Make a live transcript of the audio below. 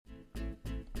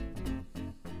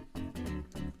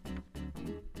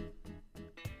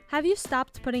Have you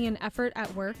stopped putting in effort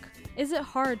at work? Is it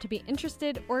hard to be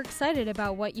interested or excited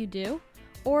about what you do?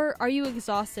 Or are you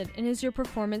exhausted and is your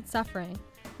performance suffering?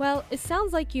 Well, it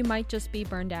sounds like you might just be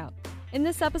burned out. In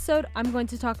this episode, I'm going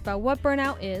to talk about what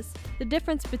burnout is, the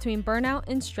difference between burnout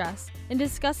and stress, and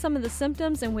discuss some of the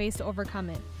symptoms and ways to overcome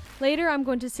it. Later, I'm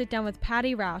going to sit down with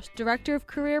Patty Roush, Director of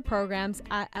Career Programs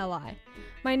at LI.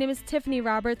 My name is Tiffany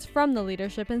Roberts from the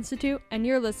Leadership Institute, and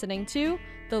you're listening to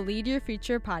the Lead Your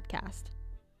Future podcast.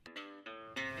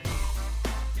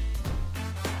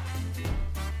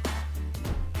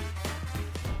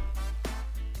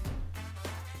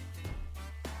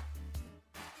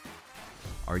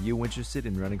 Are you interested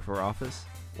in running for office?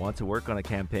 Want to work on a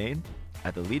campaign?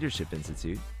 At the Leadership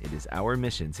Institute, it is our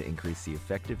mission to increase the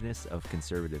effectiveness of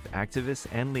conservative activists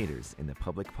and leaders in the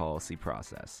public policy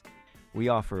process. We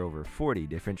offer over 40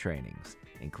 different trainings,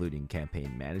 including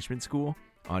campaign management school,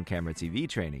 on-camera TV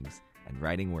trainings, and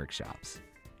writing workshops.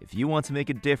 If you want to make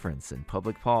a difference in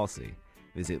public policy,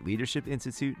 visit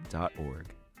leadershipinstitute.org.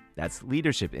 That's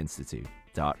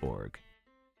leadershipinstitute.org.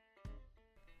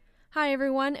 Hi,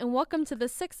 everyone, and welcome to the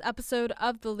 6th episode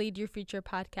of the Lead Your Future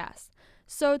podcast.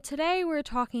 So today we're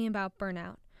talking about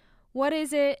burnout. What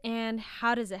is it and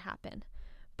how does it happen?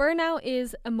 Burnout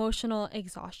is emotional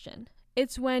exhaustion.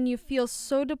 It's when you feel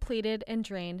so depleted and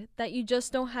drained that you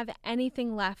just don't have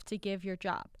anything left to give your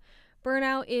job.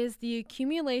 Burnout is the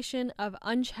accumulation of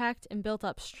unchecked and built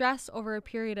up stress over a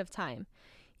period of time.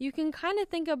 You can kind of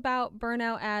think about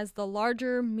burnout as the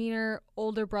larger, meaner,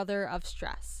 older brother of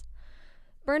stress.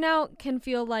 Burnout can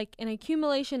feel like an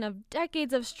accumulation of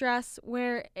decades of stress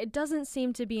where it doesn't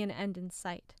seem to be an end in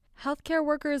sight. Healthcare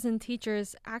workers and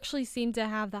teachers actually seem to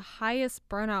have the highest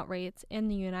burnout rates in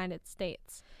the United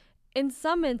States. In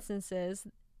some instances,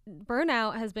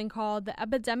 burnout has been called the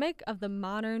epidemic of the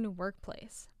modern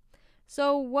workplace.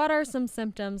 So what are some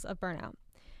symptoms of burnout?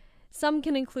 Some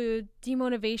can include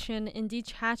demotivation and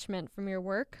detachment from your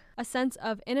work, a sense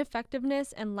of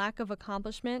ineffectiveness and lack of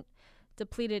accomplishment,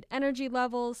 depleted energy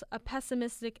levels, a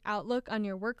pessimistic outlook on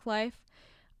your work life,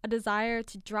 a desire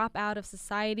to drop out of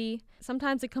society,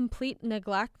 sometimes a complete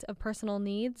neglect of personal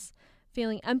needs,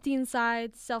 feeling empty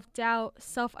inside, self-doubt,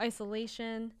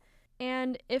 self-isolation.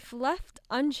 And if left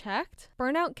unchecked,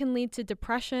 burnout can lead to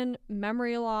depression,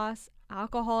 memory loss,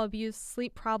 alcohol abuse,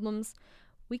 sleep problems,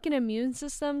 weakened immune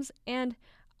systems, and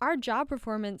our job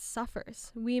performance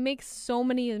suffers. We make so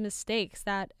many mistakes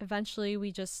that eventually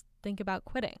we just think about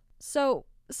quitting. So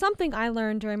something I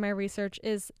learned during my research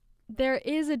is there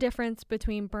is a difference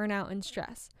between burnout and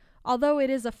stress. Although it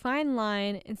is a fine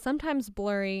line and sometimes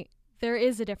blurry, there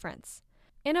is a difference.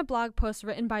 In a blog post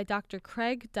written by Dr.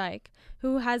 Craig Dyke,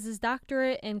 who has his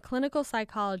doctorate in clinical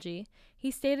psychology, he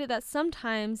stated that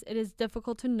sometimes it is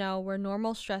difficult to know where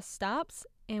normal stress stops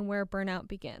and where burnout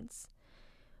begins.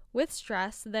 With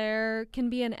stress, there can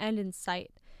be an end in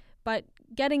sight, but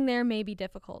getting there may be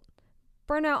difficult.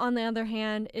 Burnout, on the other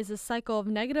hand, is a cycle of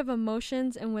negative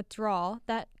emotions and withdrawal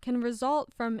that can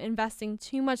result from investing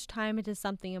too much time into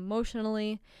something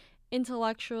emotionally,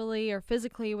 intellectually, or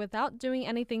physically without doing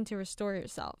anything to restore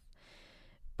yourself.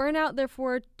 Burnout,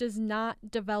 therefore, does not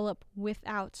develop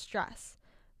without stress.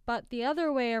 But the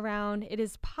other way around, it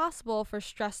is possible for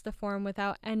stress to form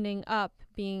without ending up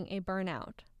being a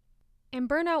burnout. And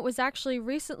burnout was actually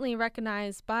recently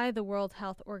recognized by the World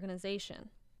Health Organization,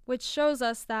 which shows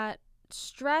us that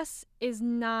stress is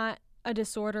not a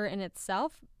disorder in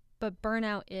itself, but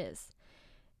burnout is.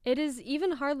 It is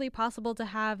even hardly possible to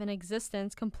have an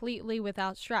existence completely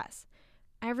without stress.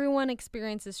 Everyone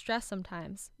experiences stress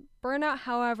sometimes. Burnout,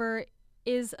 however,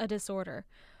 is a disorder.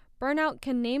 Burnout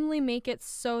can namely make it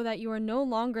so that you are no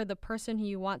longer the person who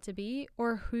you want to be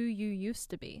or who you used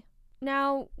to be.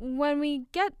 Now, when we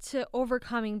get to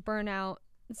overcoming burnout,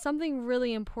 it's something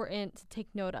really important to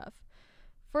take note of.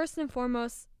 First and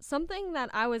foremost, something that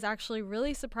I was actually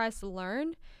really surprised to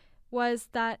learn was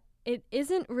that it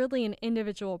isn't really an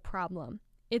individual problem.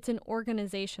 It's an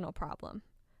organizational problem.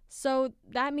 So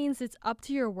that means it's up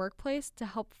to your workplace to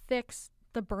help fix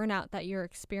the burnout that you're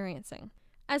experiencing.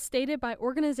 As stated by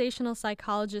organizational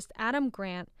psychologist Adam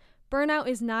Grant, burnout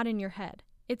is not in your head.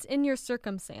 It's in your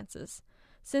circumstances.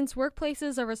 Since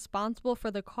workplaces are responsible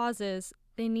for the causes,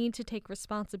 they need to take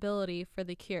responsibility for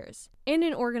the cures. In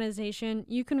an organization,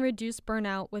 you can reduce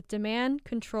burnout with demand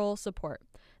control support.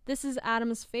 This is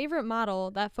Adam's favorite model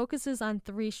that focuses on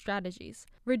 3 strategies: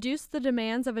 reduce the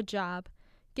demands of a job,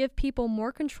 give people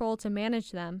more control to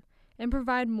manage them, and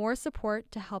provide more support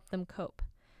to help them cope.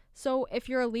 So if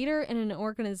you're a leader in an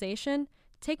organization,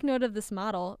 take note of this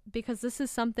model because this is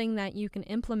something that you can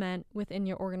implement within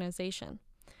your organization.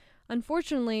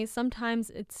 Unfortunately, sometimes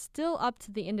it's still up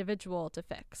to the individual to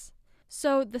fix.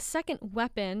 So the second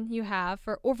weapon you have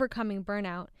for overcoming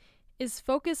burnout is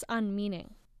focus on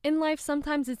meaning. In life,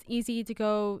 sometimes it's easy to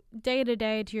go day to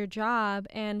day to your job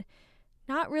and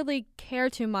not really care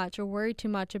too much or worry too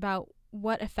much about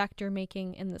what effect you're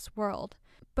making in this world.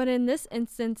 But in this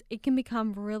instance, it can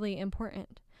become really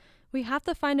important. We have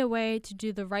to find a way to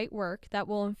do the right work that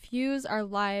will infuse our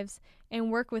lives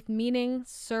and work with meaning,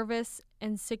 service,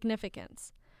 and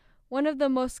significance. One of the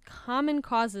most common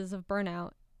causes of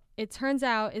burnout, it turns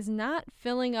out, is not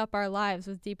filling up our lives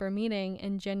with deeper meaning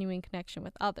and genuine connection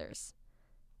with others.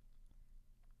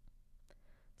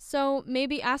 So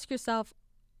maybe ask yourself,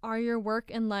 are your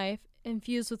work and life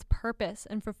infused with purpose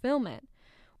and fulfillment?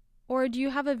 Or do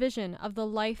you have a vision of the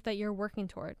life that you're working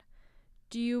toward?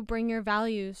 Do you bring your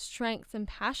values, strengths, and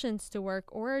passions to work,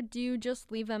 or do you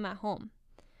just leave them at home?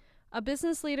 A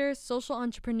business leader, social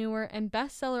entrepreneur, and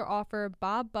bestseller author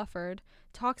Bob Bufford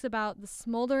talks about the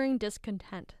smoldering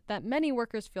discontent that many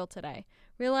workers feel today,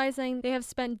 realizing they have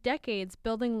spent decades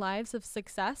building lives of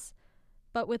success,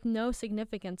 but with no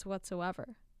significance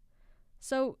whatsoever.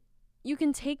 So you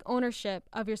can take ownership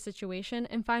of your situation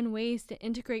and find ways to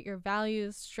integrate your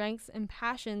values, strengths, and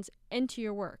passions into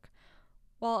your work,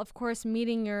 while of course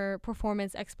meeting your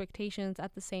performance expectations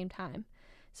at the same time,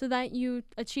 so that you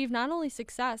achieve not only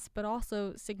success, but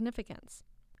also significance.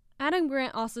 Adam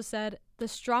Grant also said, "The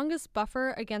strongest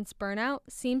buffer against burnout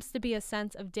seems to be a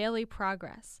sense of daily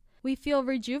progress. We feel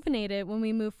rejuvenated when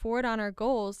we move forward on our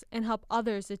goals and help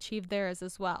others achieve theirs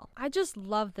as well." I just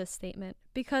love this statement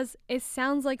because it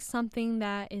sounds like something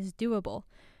that is doable.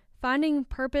 Finding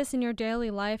purpose in your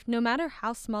daily life, no matter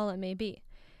how small it may be.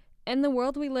 In the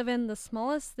world we live in, the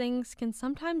smallest things can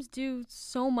sometimes do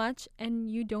so much and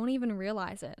you don't even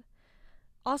realize it.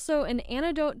 Also, an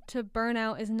antidote to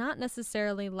burnout is not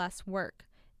necessarily less work.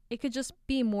 It could just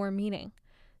be more meaning.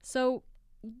 So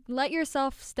let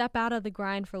yourself step out of the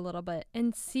grind for a little bit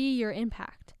and see your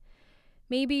impact.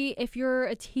 Maybe if you're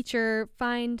a teacher,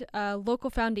 find a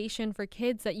local foundation for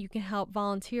kids that you can help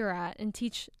volunteer at and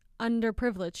teach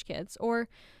underprivileged kids. Or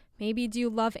maybe do you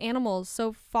love animals,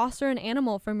 so foster an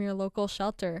animal from your local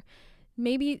shelter.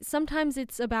 Maybe sometimes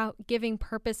it's about giving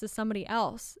purpose to somebody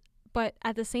else, but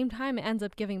at the same time it ends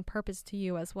up giving purpose to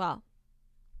you as well.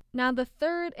 Now the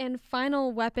third and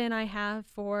final weapon I have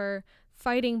for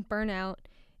fighting burnout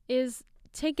is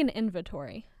take an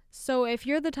inventory. So if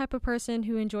you're the type of person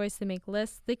who enjoys to make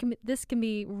lists, this can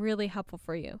be really helpful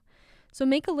for you. So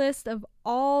make a list of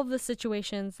all the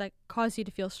situations that cause you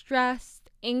to feel stressed,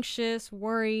 anxious,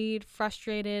 worried,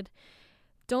 frustrated.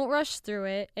 Don't rush through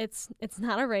it. It's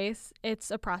not a race,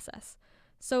 it's a process.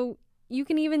 So you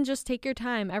can even just take your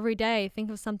time every day,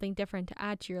 think of something different to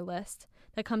add to your list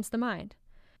that comes to mind.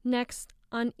 Next,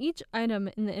 on each item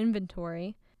in the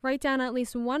inventory, write down at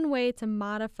least one way to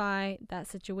modify that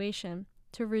situation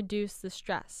to reduce the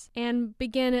stress and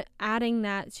begin adding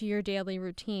that to your daily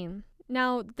routine.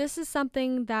 Now, this is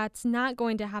something that's not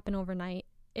going to happen overnight.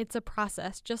 It's a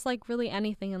process, just like really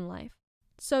anything in life.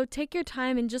 So take your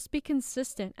time and just be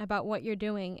consistent about what you're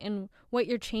doing and what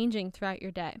you're changing throughout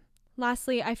your day.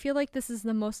 Lastly, I feel like this is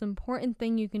the most important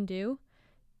thing you can do.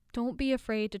 Don't be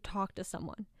afraid to talk to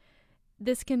someone.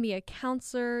 This can be a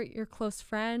counselor, your close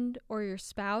friend, or your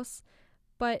spouse,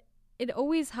 but it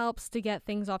always helps to get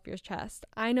things off your chest.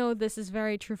 I know this is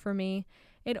very true for me.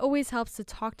 It always helps to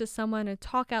talk to someone or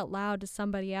talk out loud to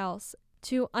somebody else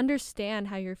to understand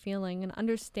how you're feeling and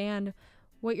understand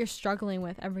what you're struggling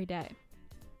with every day.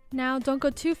 Now, don't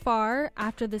go too far.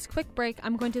 After this quick break,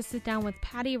 I'm going to sit down with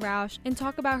Patty Rausch and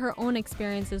talk about her own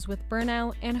experiences with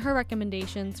burnout and her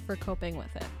recommendations for coping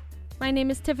with it. My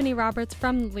name is Tiffany Roberts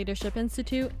from the Leadership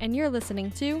Institute, and you're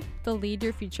listening to the Lead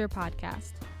Your Future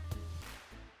podcast.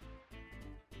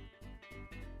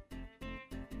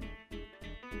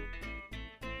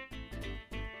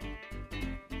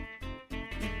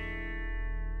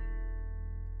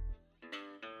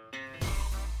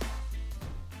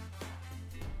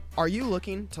 Are you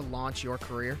looking to launch your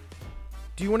career?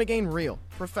 Do you want to gain real,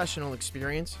 professional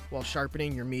experience while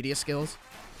sharpening your media skills?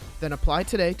 Then apply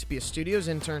today to be a Studios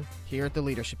intern here at the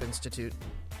Leadership Institute.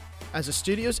 As a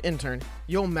Studios intern,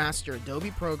 you'll master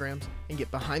Adobe programs and get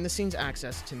behind-the-scenes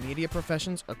access to media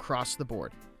professions across the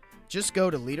board. Just go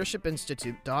to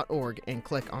leadershipinstitute.org and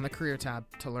click on the Career tab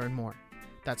to learn more.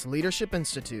 That's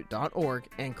leadershipinstitute.org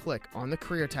and click on the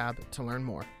Career tab to learn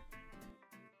more.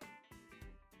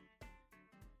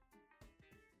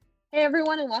 Hey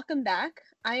everyone, and welcome back.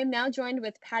 I am now joined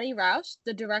with Patty Rausch,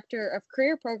 the Director of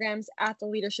Career Programs at the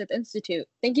Leadership Institute.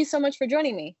 Thank you so much for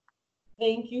joining me.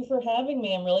 Thank you for having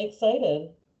me. I'm really excited.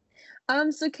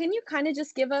 So can you kind of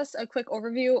just give us a quick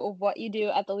overview of what you do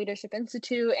at the Leadership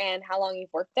Institute and how long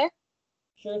you've worked there?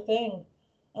 Sure thing.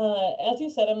 As you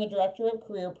said, I'm the Director of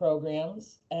Career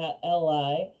Programs at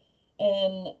LI,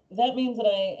 and that means that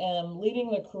I am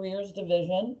leading the Careers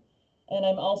Division, and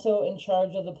I'm also in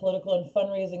charge of the Political and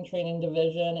Fundraising Training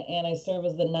Division, and I serve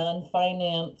as the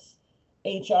non-finance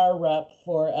HR rep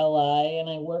for LI, and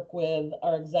I work with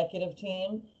our executive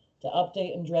team to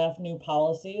update and draft new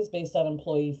policies based on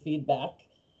employee feedback.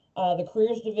 The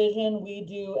Careers Division, we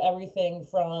do everything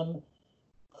from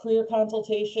career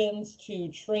consultations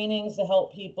to trainings to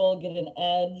help people get an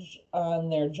edge on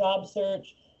their job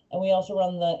search. And we also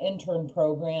run the intern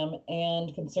program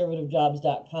and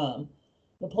conservativejobs.com.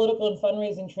 The political and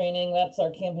fundraising training, that's our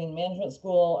campaign management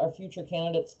school, our future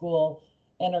candidate school,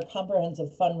 and our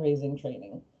comprehensive fundraising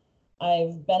training.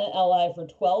 I've been at LI for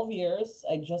 12 years.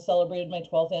 I just celebrated my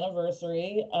 12th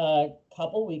anniversary a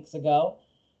couple weeks ago.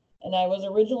 And I was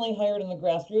originally hired in the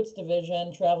grassroots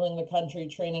division, traveling the country,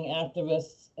 training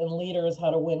activists and leaders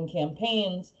how to win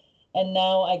campaigns. And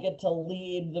now I get to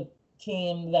lead the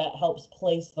team that helps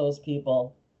place those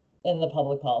people in the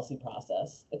public policy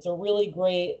process. It's a really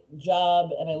great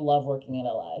job, and I love working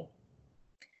at LI.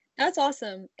 That's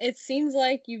awesome. It seems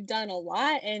like you've done a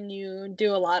lot and you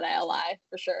do a lot at LI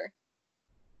for sure.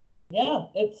 Yeah,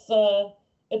 it's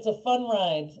a fun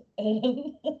ride.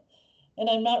 And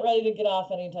I'm not ready to get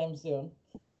off anytime soon.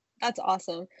 That's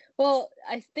awesome. Well,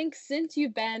 I think since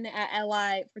you've been at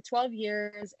LI for 12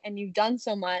 years and you've done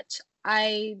so much,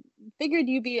 I figured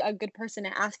you'd be a good person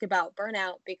to ask about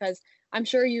burnout because I'm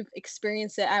sure you've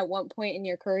experienced it at one point in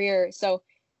your career. So,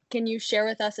 can you share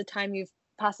with us a time you've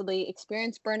possibly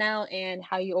experienced burnout and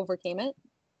how you overcame it?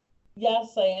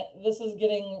 Yes, this is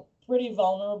getting pretty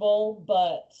vulnerable,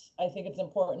 but I think it's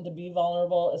important to be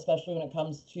vulnerable, especially when it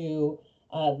comes to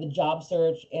the job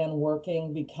search and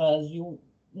working, because you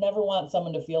never want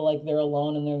someone to feel like they're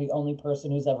alone and they're the only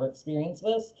person who's ever experienced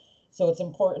this. So it's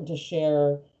important to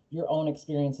share your own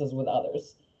experiences with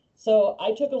others. So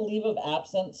I took a leave of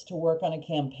absence to work on a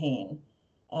campaign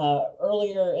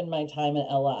earlier in my time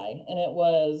at LI, and it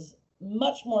was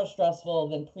much more stressful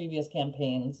than previous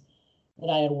campaigns that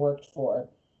I had worked for.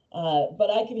 But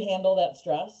I could handle that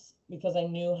stress because I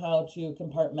knew how to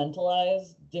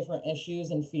compartmentalize different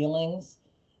issues and feelings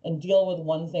and deal with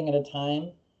one thing at a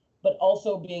time, but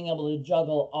also being able to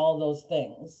juggle all those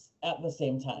things at the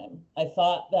same time. I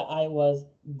thought that I was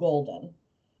golden.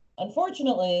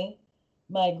 Unfortunately,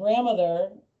 my grandmother,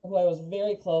 who I was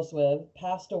very close with,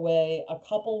 passed away a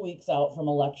couple weeks out from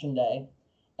Election Day.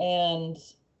 And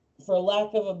for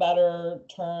lack of a better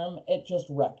term, it just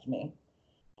wrecked me.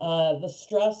 The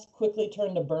stress quickly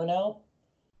turned to burnout.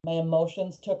 My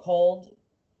emotions took hold.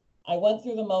 I went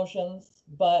through the motions,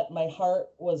 but my heart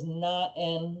was not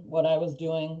in what I was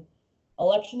doing.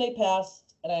 Election day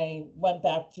passed, and I went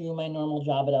back to my normal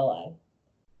job at LI.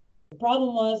 The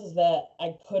problem was that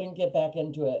I couldn't get back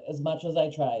into it as much as I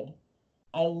tried.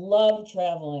 I loved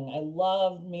traveling. I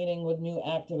loved meeting with new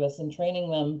activists and training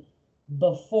them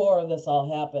before this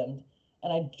all happened,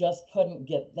 and I just couldn't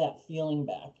get that feeling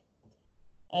back.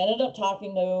 I ended up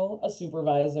talking to a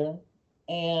supervisor,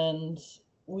 and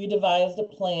we devised a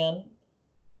plan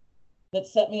that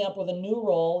set me up with a new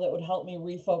role that would help me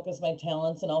refocus my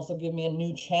talents and also give me a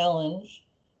new challenge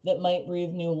that might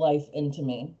breathe new life into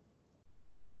me.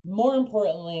 More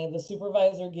importantly, the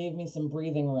supervisor gave me some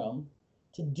breathing room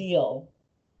to deal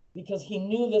because he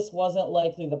knew this wasn't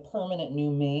likely the permanent new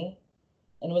me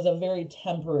and was a very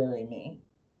temporary me.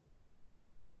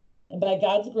 And by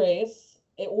God's grace,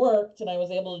 it worked, and I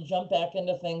was able to jump back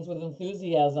into things with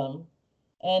enthusiasm.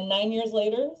 And 9 years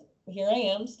later, here I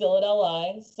am still at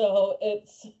LI. So it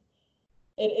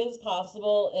is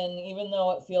possible. And even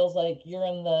though it feels like you're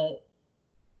in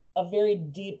a very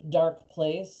deep, dark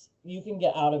place, you can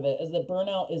get out of it. Is that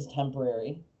burnout is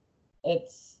temporary.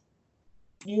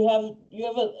 You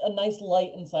have a nice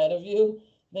light inside of you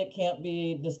that can't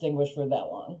be distinguished for that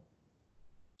long.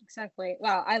 Exactly.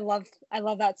 Wow, I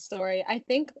love that story. I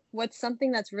think what's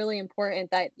something that's really important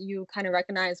that you kind of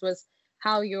recognized was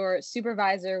how your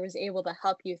supervisor was able to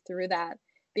help you through that.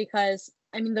 Because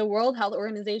I mean, the World Health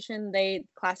Organization, they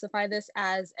classify this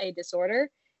as a disorder,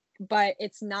 but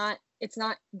it's not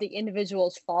the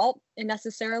individual's fault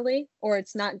necessarily, or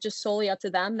it's not just solely up to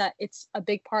them. That it's a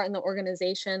big part in the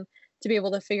organization to be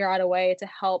able to figure out a way to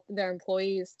help their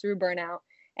employees through burnout.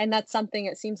 And that's something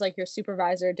it seems like your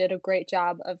supervisor did a great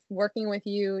job of working with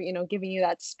you, giving you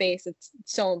that space. It's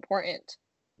so important.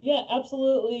 Yeah,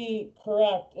 absolutely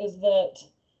correct. Is that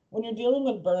when you're dealing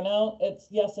with burnout,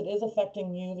 yes, it is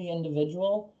affecting you, the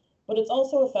individual, but it's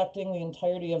also affecting the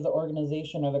entirety of the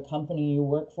organization or the company you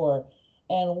work for.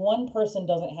 And one person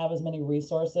doesn't have as many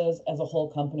resources as a whole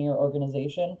company or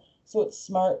organization. So it's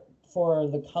smart for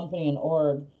the company and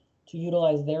org to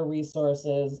utilize their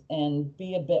resources and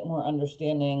be a bit more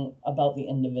understanding about the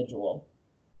individual.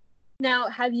 Now,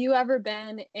 have you ever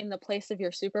been in the place of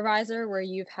your supervisor where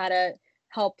you've had to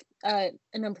help an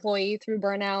employee through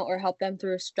burnout or help them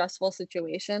through a stressful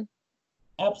situation?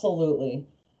 Absolutely.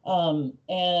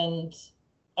 And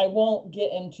I won't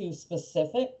get into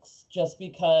specifics just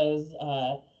because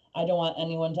I don't want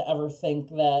anyone to ever think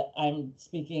that I'm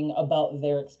speaking about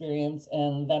their experience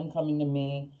and them coming to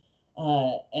me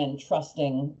and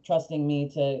trusting me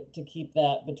to keep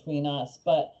that between us.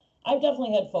 But I've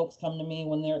definitely had folks come to me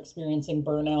when they're experiencing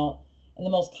burnout, and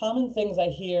the most common things I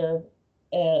hear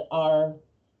are,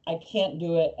 "I can't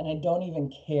do it, and I don't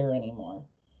even care anymore."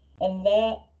 And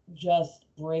that just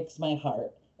breaks my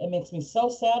heart. It makes me so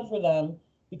sad for them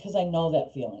because I know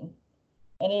that feeling.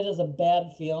 And it is a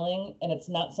bad feeling, and it's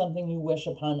not something you wish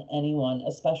upon anyone,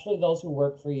 especially those who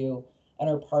work for you and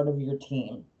are part of your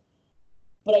team.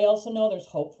 But I also know there's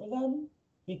hope for them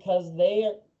because they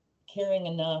are caring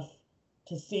enough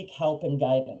to seek help and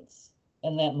guidance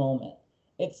in that moment.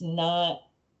 It's not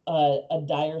a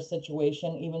dire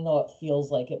situation, even though it feels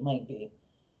like it might be.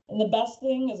 And the best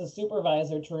thing as a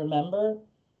supervisor to remember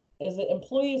is that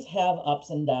employees have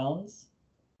ups and downs.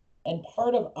 And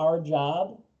part of our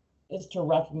job is to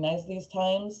recognize these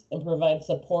times and provide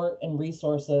support and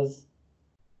resources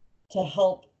to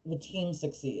help the team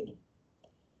succeed.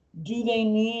 Do they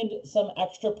need some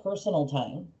extra personal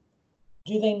time?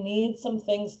 Do they need some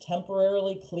things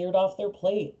temporarily cleared off their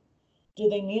plate? Do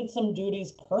they need some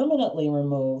duties permanently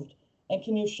removed? And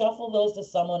can you shuffle those to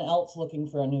someone else looking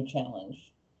for a new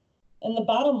challenge? And the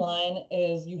bottom line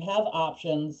is you have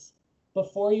options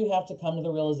before you have to come to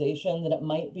the realization that it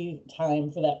might be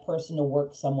time for that person to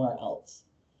work somewhere else.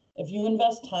 If you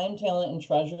invest time, talent, and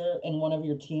treasure in one of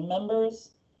your team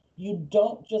members, you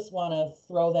don't just want to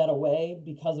throw that away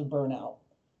because of burnout.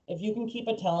 If you can keep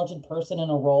a talented person in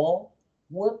a role,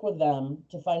 work with them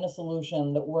to find a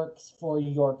solution that works for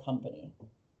your company.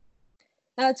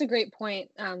 That's a great point,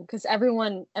 because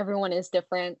everyone is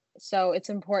different. So it's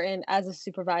important as a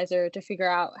supervisor to figure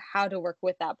out how to work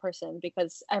with that person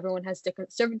because everyone has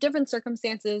different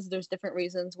circumstances. There's different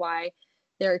reasons why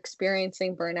they're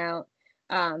experiencing burnout.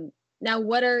 Now,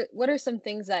 what are some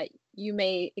things that you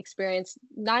may experience,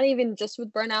 not even just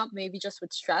with burnout, maybe just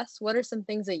with stress? What are some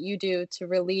things that you do to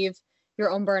relieve your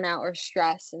own burnout or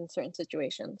stress in certain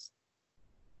situations?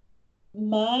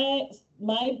 My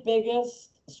biggest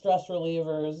stress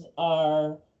relievers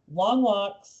are long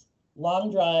walks,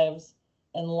 long drives,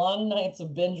 and long nights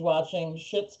of binge watching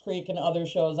Schitt's Creek and other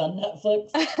shows on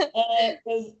Netflix. And it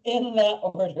is in that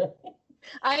order.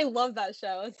 I love that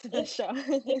show. It's the best It's show.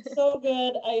 it's so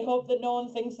good. I hope that no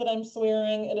one thinks that I'm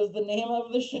swearing. It is the name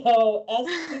of the show,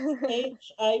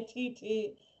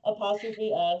 SCHITT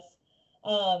apostrophe S.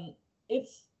 Um,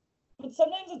 it's but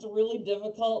sometimes it's really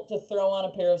difficult to throw on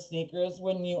a pair of sneakers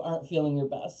when you aren't feeling your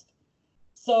best.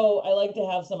 So I like to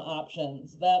have some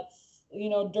options.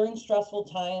 During stressful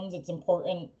times, it's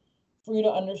important for you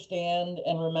to understand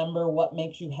and remember what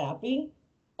makes you happy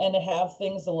and to have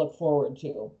things to look forward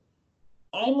to.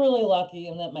 I'm really lucky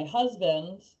in that my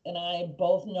husband and I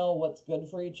both know what's good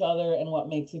for each other and what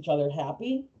makes each other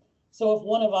happy. So if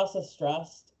one of us is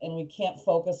stressed and we can't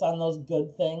focus on those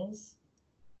good things,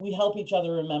 we help each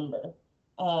other remember.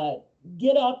 Uh,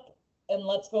 get up and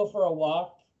let's go for a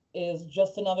walk is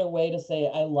just another way to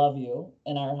say I love you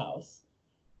in our house.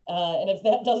 And if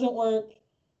that doesn't work,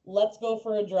 let's go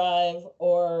for a drive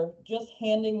or just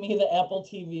handing me the Apple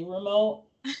TV remote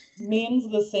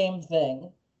means the same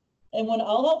thing. And when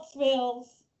all else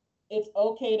fails, it's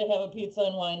okay to have a pizza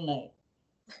and wine night.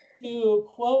 To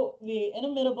quote the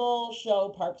inimitable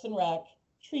show Parks and Rec,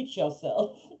 treat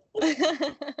yourself.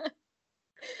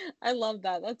 I love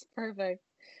that. That's perfect.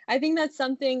 I think that's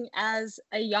something as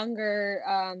a younger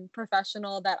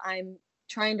professional that I'm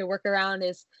trying to work around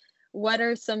is what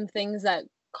are some things that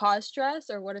cause stress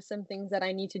or what are some things that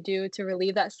I need to do to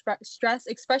relieve that stress,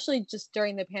 especially just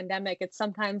during the pandemic. It's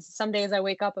sometimes some days I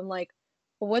wake up, I'm like,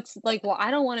 well,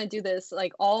 I don't want to do this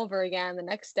like all over again the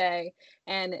next day.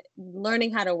 And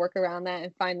learning how to work around that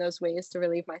and find those ways to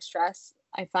relieve my stress,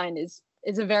 I find is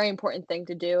a very important thing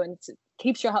to do and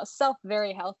keeps your self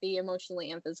very healthy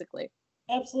emotionally and physically.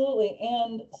 Absolutely.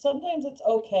 And sometimes it's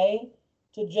okay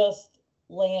to just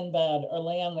lay in bed or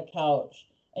lay on the couch.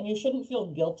 And you shouldn't feel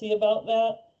guilty about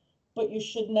that, but you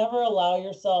should never allow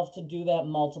yourself to do that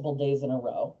multiple days in a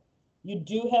row. You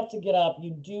do have to get up.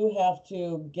 You do have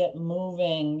to get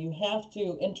moving. You have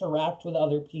to interact with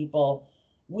other people.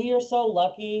 We are so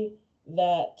lucky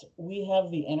that we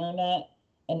have the internet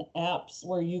and apps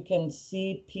where you can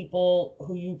see people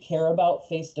who you care about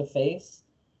face to face,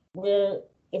 where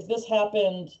if this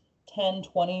happened 10,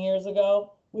 20 years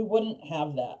ago, we wouldn't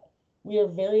have that. We are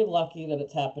very lucky that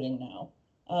it's happening now.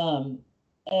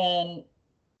 And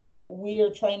we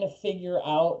are trying to figure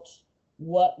out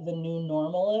what the new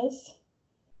normal is.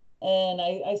 And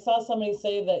I saw somebody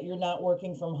say that you're not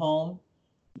working from home.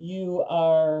 You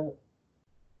are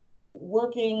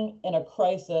working in a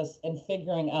crisis and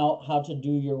figuring out how to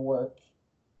do your work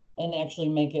and actually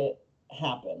make it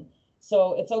happen.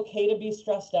 So it's okay to be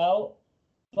stressed out,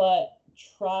 but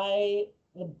try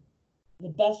the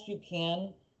best you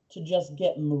can to just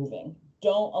get moving.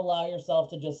 Don't allow yourself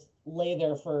to just lay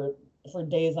there for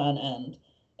days on end.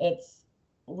 It's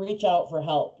reach out for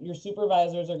help. Your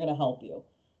supervisors are going to help you.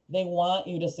 They want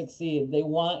you to succeed. They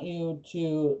want you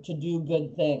to do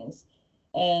good things,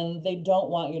 and they don't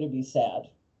want you to be sad.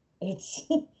 It's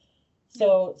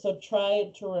so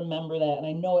try to remember that. And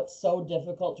I know it's so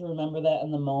difficult to remember that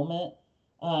in the moment.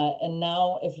 And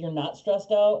now if you're not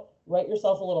stressed out, write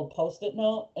yourself a little Post-it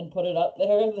note and put it up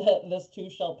there that this too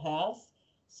shall pass.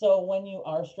 So when you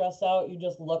are stressed out, you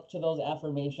just look to those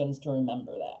affirmations to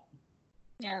remember that.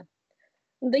 Yeah.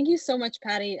 Well, thank you so much,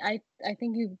 Patty. I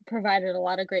think you provided a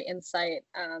lot of great insight,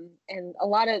 and a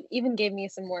lot of even gave me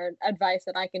some more advice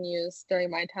that I can use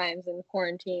during my times in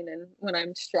quarantine and when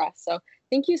I'm stressed. So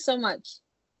thank you so much.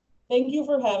 Thank you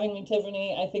for having me,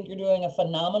 Tiffany. I think you're doing a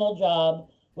phenomenal job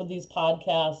with these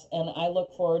podcasts, and I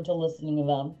look forward to listening to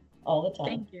them all the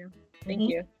time. Thank you. Thank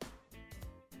you.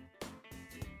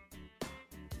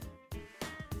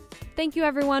 Thank you,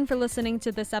 everyone, for listening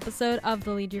to this episode of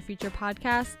the Lead Your Future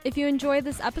podcast. If you enjoyed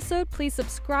this episode, please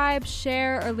subscribe,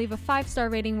 share, or leave a 5-star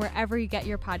rating wherever you get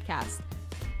your podcast.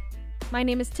 My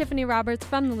name is Tiffany Roberts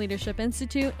from the Leadership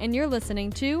Institute, and you're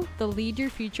listening to the Lead Your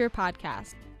Future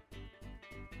podcast.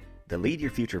 The Lead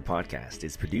Your Future podcast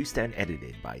is produced and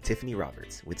edited by Tiffany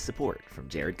Roberts with support from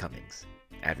Jared Cummings.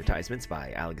 Advertisements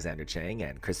by Alexander Chang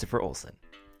and Christopher Olson.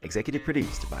 Executive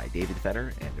produced by David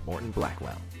Fenner and Morton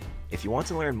Blackwell. If you want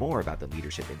to learn more about the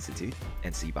Leadership Institute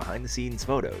and see behind-the-scenes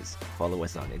photos, follow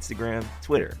us on Instagram,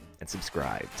 Twitter, and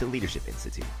subscribe to Leadership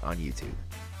Institute on YouTube.